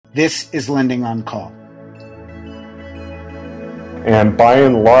This is Lending on Call. And by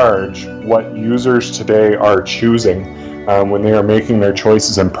and large, what users today are choosing when they are making their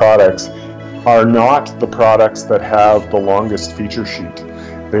choices in products are not the products that have the longest feature sheet.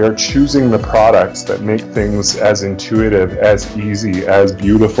 They are choosing the products that make things as intuitive, as easy, as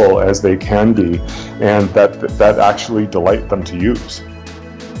beautiful as they can be, and that actually delight them to use.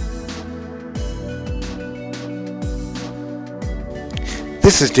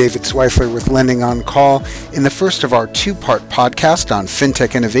 This is David Zweifler with Lending on Call in the first of our two-part podcast on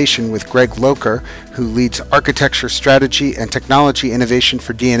Fintech innovation with Greg Loker, who leads architecture strategy and technology innovation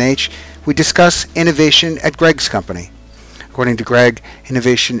for D&H. We discuss innovation at Greg's company. According to Greg,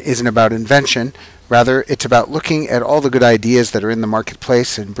 innovation isn't about invention. Rather, it's about looking at all the good ideas that are in the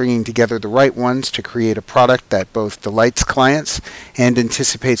marketplace and bringing together the right ones to create a product that both delights clients and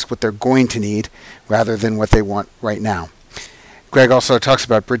anticipates what they're going to need rather than what they want right now. Greg also talks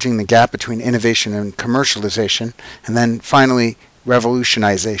about bridging the gap between innovation and commercialization, and then finally,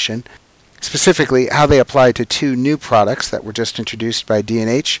 revolutionization, specifically how they apply to two new products that were just introduced by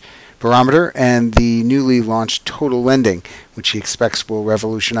D&H, Barometer, and the newly launched Total Lending, which he expects will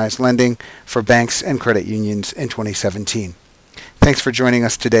revolutionize lending for banks and credit unions in 2017. Thanks for joining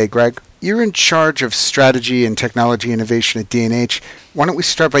us today, Greg. You're in charge of strategy and technology innovation at D&H. Why don't we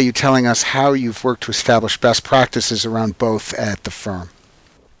start by you telling us how you've worked to establish best practices around both at the firm?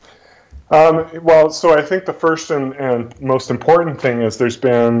 So I think the first and most important thing is there's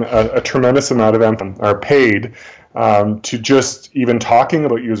been a tremendous amount of emphasis are paid to just even talking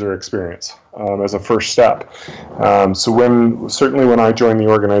about user experience as a first step. So when I joined the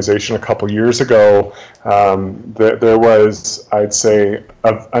organization a couple years ago, there was, I'd say,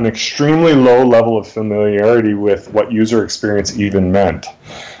 an extremely low level of familiarity with what user experience even meant.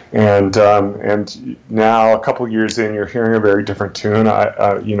 And now, a couple years in, you're hearing a very different tune.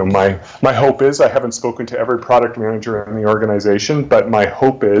 My hope is I haven't spoken to every product manager in the organization, but my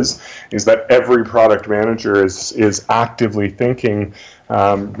hope is that every product manager is actively thinking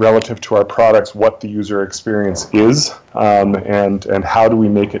relative to our products what the user experience is, and how do we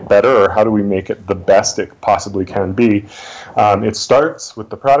make it better, or how do we make it the best it possibly can be. It starts with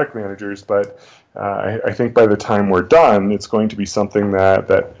the product managers, but I think by the time we're done, it's going to be something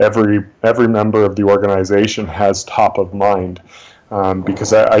that every member of the organization has top of mind,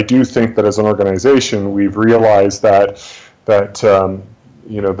 because I do think that as an organization we've realized that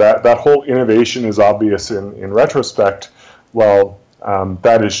whole innovation is obvious in retrospect. Well,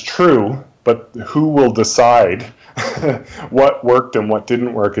 that is true, but who will decide what worked and what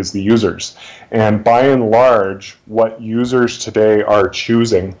didn't work is the users. And by and large, what users today are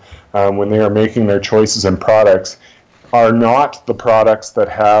choosing when they are making their choices in products are not the products that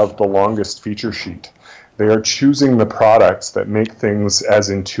have the longest feature sheet. They are choosing the products that make things as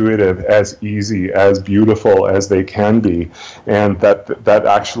intuitive, as easy, as beautiful as they can be, and that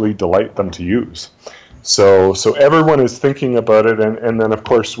actually delight them to use. So everyone is thinking about it, and then of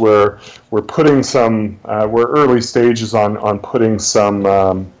course we're putting we're early stages on putting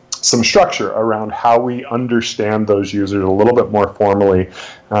some structure around how we understand those users a little bit more formally,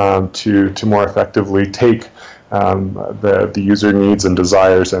 to more effectively take the user needs and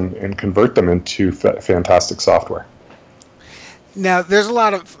desires and convert them into fantastic software. Now, there's a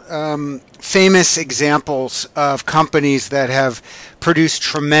lot of famous examples of companies that have produced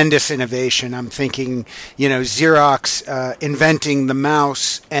tremendous innovation. I'm thinking, Xerox inventing the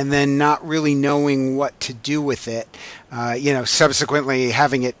mouse and then not really knowing what to do with it. Subsequently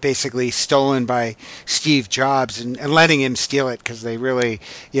having it basically stolen by Steve Jobs and letting him steal it because they really,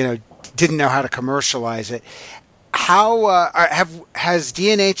 didn't know how to commercialize it. How has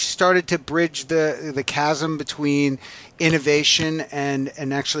D&H started to bridge the chasm between innovation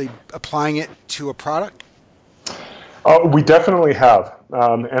and actually applying it to a product? We definitely have,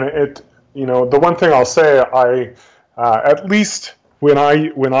 and the one thing I'll say, at least when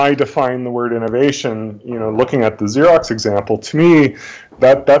I define the word innovation, looking at the Xerox example, to me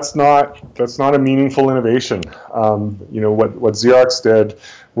that's not a meaningful innovation. What Xerox did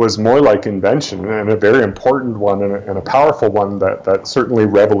was more like invention, and a very important one and a powerful one that certainly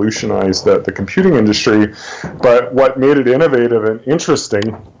revolutionized the computing industry. But what made it innovative and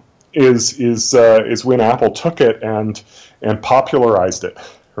interesting is when Apple took it and popularized it.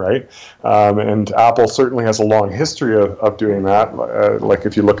 Right, and Apple certainly has a long history of doing that. Like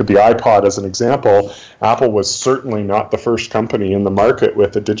if you look at the iPod as an example, Apple was certainly not the first company in the market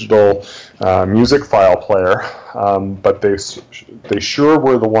with a digital music file player, but they sure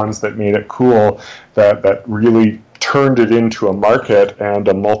were the ones that made it cool, that really turned it into a market and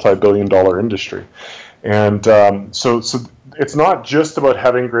a multi-billion-dollar industry. And so it's not just about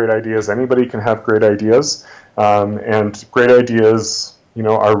having great ideas. Anybody can have great ideas, and great ideas,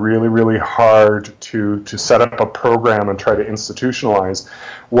 are really, really hard to set up a program and try to institutionalize.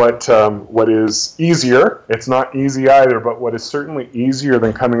 What is easier, it's not easy either, but what is certainly easier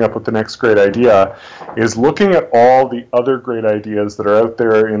than coming up with the next great idea is looking at all the other great ideas that are out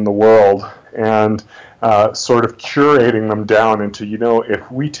there in the world and sort of curating them down into, if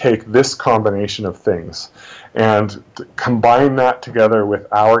we take this combination of things and combine that together with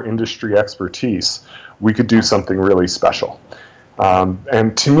our industry expertise, we could do something really special.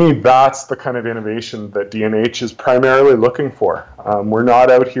 And to me, that's the kind of innovation that D&H is primarily looking for. We're not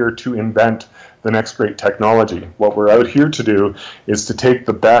out here to invent the next great technology. What we're out here to do is to take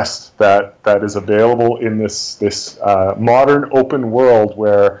the best that is available in this modern open world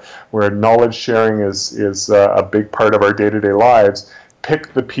where knowledge sharing is a big part of our day-to-day lives.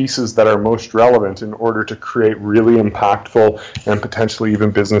 Pick the pieces that are most relevant in order to create really impactful and potentially even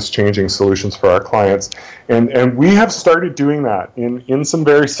business-changing solutions for our clients. And we have started doing that in some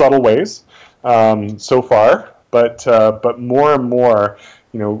very subtle ways so far, but more and more.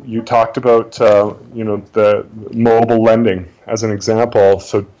 You talked about the mobile lending as an example.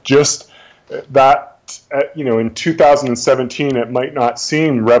 So just that. In 2017, it might not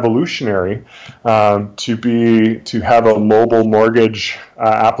seem revolutionary to have a mobile mortgage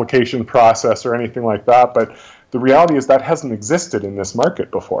application process or anything like that, but the reality is that hasn't existed in this market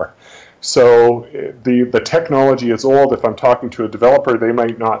before. So the technology is old. If I'm talking to a developer, they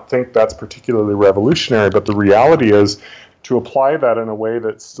might not think that's particularly revolutionary, but the reality is to apply that in a way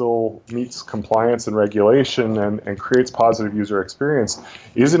that still meets compliance and regulation and creates positive user experience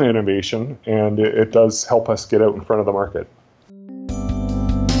is an innovation, and it does help us get out in front of the market.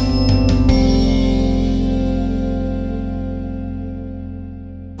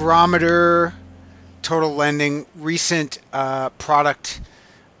 Barometer, Total Lending, recent product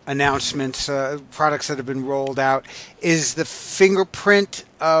announcements, products that have been rolled out. Is the fingerprint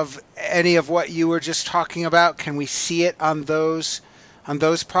of any of what you were just talking about? Can we see it on those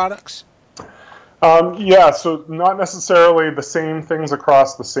products? So not necessarily the same things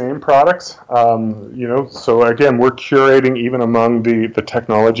across the same products. So again, we're curating even among the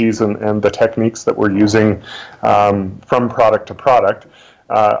technologies and the techniques that we're using from product to product.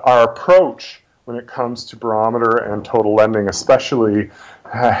 Our approach when it comes to Barometer and Total Lending especially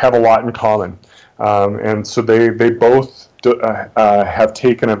have a lot in common. And so they both have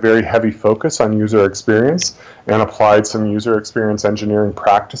taken a very heavy focus on user experience and applied some user experience engineering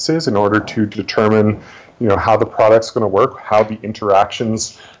practices in order to determine how the product's going to work, how the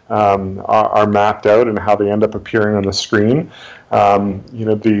interactions are mapped out, and how they end up appearing on the screen.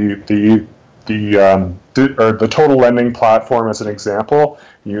 The Total Lending platform, as an example,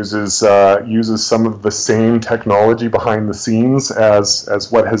 uses some of the same technology behind the scenes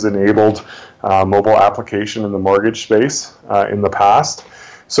as what has enabled mobile application in the mortgage space in the past.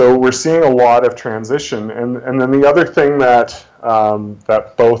 So we're seeing a lot of transition, and then the other thing that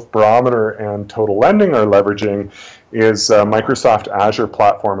both Barometer and Total Lending are leveraging is Microsoft Azure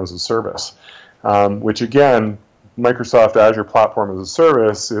Platform as a Service, which again, Microsoft Azure Platform as a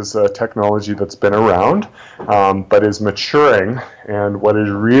Service is a technology that's been around, but is maturing. And what is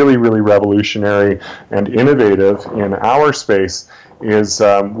really, really revolutionary and innovative in our space is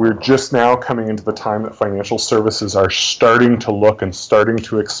we're just now coming into the time that financial services are starting to look and starting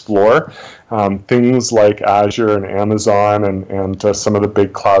to explore things like Azure and Amazon and some of the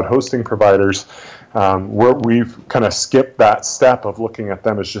big cloud hosting providers. We've kind of skipped that step of looking at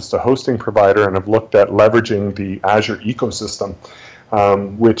them as just a hosting provider and have looked at leveraging the Azure ecosystem,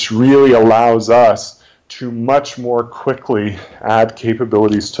 which really allows us to much more quickly add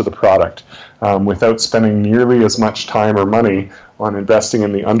capabilities to the product without spending nearly as much time or money on investing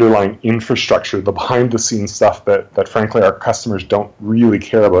in the underlying infrastructure, the behind-the-scenes stuff that frankly our customers don't really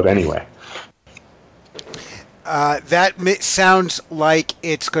care about anyway. That sounds like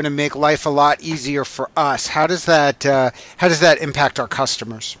it's going to make life a lot easier for us. How does that impact our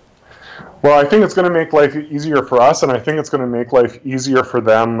customers? Well, I think it's going to make life easier for us, and I think it's going to make life easier for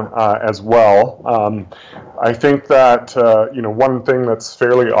them as well. I think that one thing that's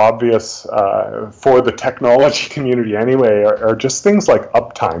fairly obvious for the technology community anyway are just things like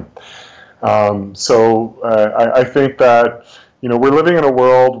uptime. I think that we're living in a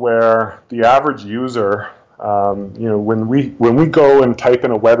world where the average user, when we go and type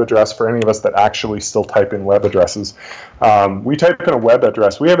in a web address, for any of us that actually still type in web addresses, we type in a web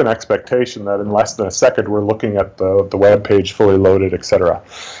address, we have an expectation that in less than a second we're looking at the web page fully loaded, etc.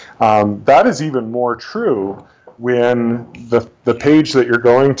 That is even more true when the page that you're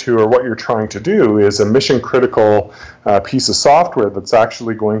going to or what you're trying to do is a mission critical piece of software that's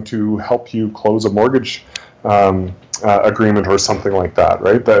actually going to help you close a mortgage agreement or something like that,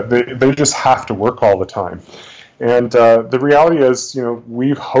 right? They just have to work all the time. And the reality is,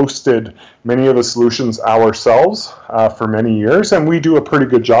 we've hosted many of the solutions ourselves for many years, and we do a pretty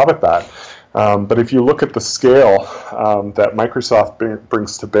good job at that. But if you look at the scale that Microsoft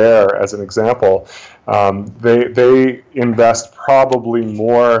brings to bear, as an example, they invest probably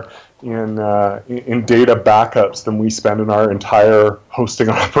more in data backups than we spend in our entire hosting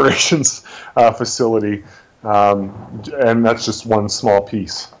operations facility. And that's just one small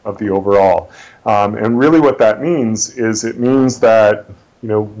piece of the overall. And really what that means is it means that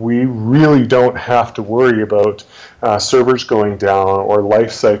we really don't have to worry about servers going down or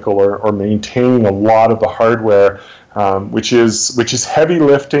life cycle or maintaining a lot of the hardware, which is heavy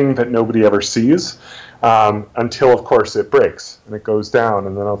lifting that nobody ever sees until, of course, it breaks and it goes down.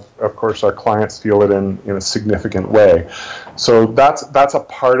 And then, of course, our clients feel it in a significant way. So that's a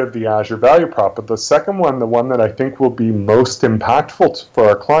part of the Azure value prop. But the second one, the one that I think will be most impactful for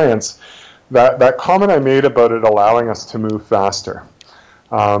our clients, that comment I made about it allowing us to move faster.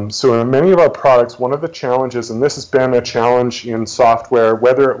 So in many of our products, one of the challenges, and this has been a challenge in software,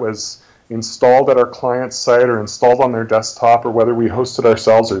 whether it was installed at our client's site or installed on their desktop, or whether we host it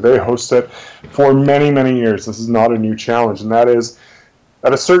ourselves or they host it, for many, many years. This is not a new challenge, and that is,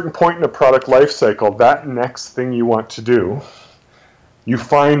 at a certain point in a product life cycle, that next thing you want to do, you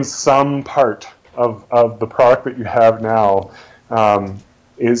find some part of the product that you have now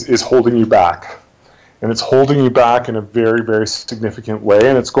is holding you back. And it's holding you back in a very, very significant way,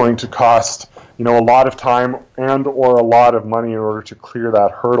 and it's going to cost a lot of time and or a lot of money in order to clear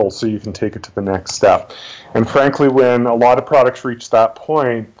that hurdle so you can take it to the next step. And frankly, when a lot of products reach that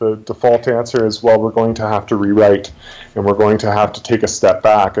point, the default answer is, well, we're going to have to rewrite, and we're going to have to take a step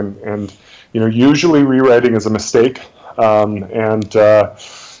back. And usually rewriting is a mistake. The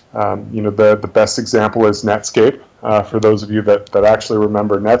best example is Netscape. For those of you that actually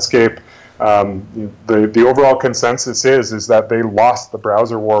remember Netscape, the overall consensus is that they lost the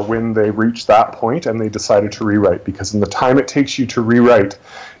browser war when they reached that point and they decided to rewrite, because in the time it takes you to rewrite,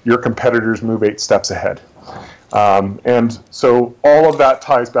 your competitors move 8 steps ahead. And so all of that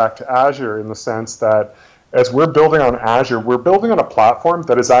ties back to Azure in the sense that as we're building on Azure, we're building on a platform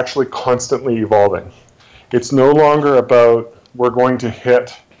that is actually constantly evolving. It's no longer about we're going to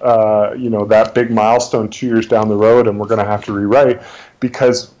hit that big milestone 2 years down the road and we're going to have to rewrite,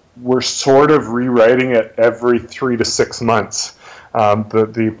 because we're sort of rewriting it every 3 to 6 months.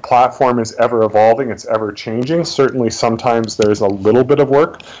 The platform is ever evolving, it's ever changing. Certainly sometimes there's a little bit of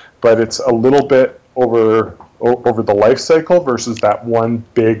work, but it's a little bit over the life cycle versus that one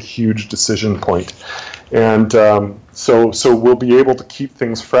big, huge decision point. And so we'll be able to keep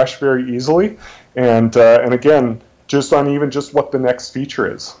things fresh very easily. And again, just on even just what the next feature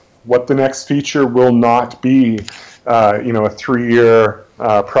is. What the next feature will not be, a 3-year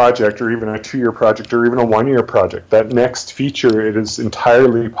project, or even a 2-year project, or even a 1-year project. That next feature, it is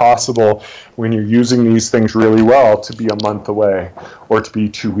entirely possible when you're using these things really well to be a month away, or to be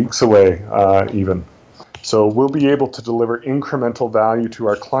 2 weeks away even. So we'll be able to deliver incremental value to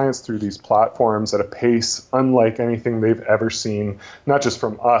our clients through these platforms at a pace unlike anything they've ever seen, not just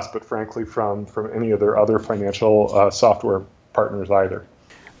from us, but frankly from any of their other financial software partners either.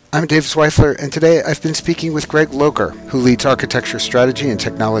 I'm Dave Zweifler, and today I've been speaking with Greg Loker, who leads architecture strategy and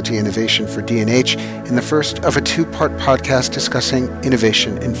technology innovation for D&H in the first of a 2-part podcast discussing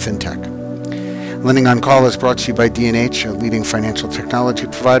innovation in Fintech. Lending on Call is brought to you by D&H, a leading financial technology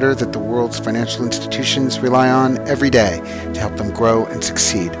provider that the world's financial institutions rely on every day to help them grow and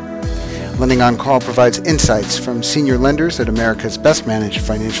succeed. Lending on Call provides insights from senior lenders at America's best managed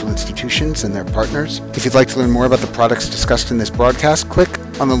financial institutions and their partners. If you'd like to learn more about the products discussed in this broadcast, click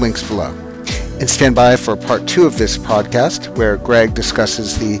on the links below. And stand by for part 2 of this podcast, where Greg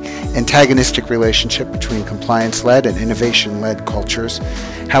discusses the antagonistic relationship between compliance-led and innovation-led cultures,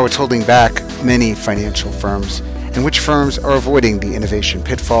 how it's holding back many financial firms, and which firms are avoiding the innovation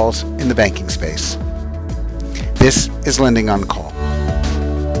pitfalls in the banking space. This is Lending on Call.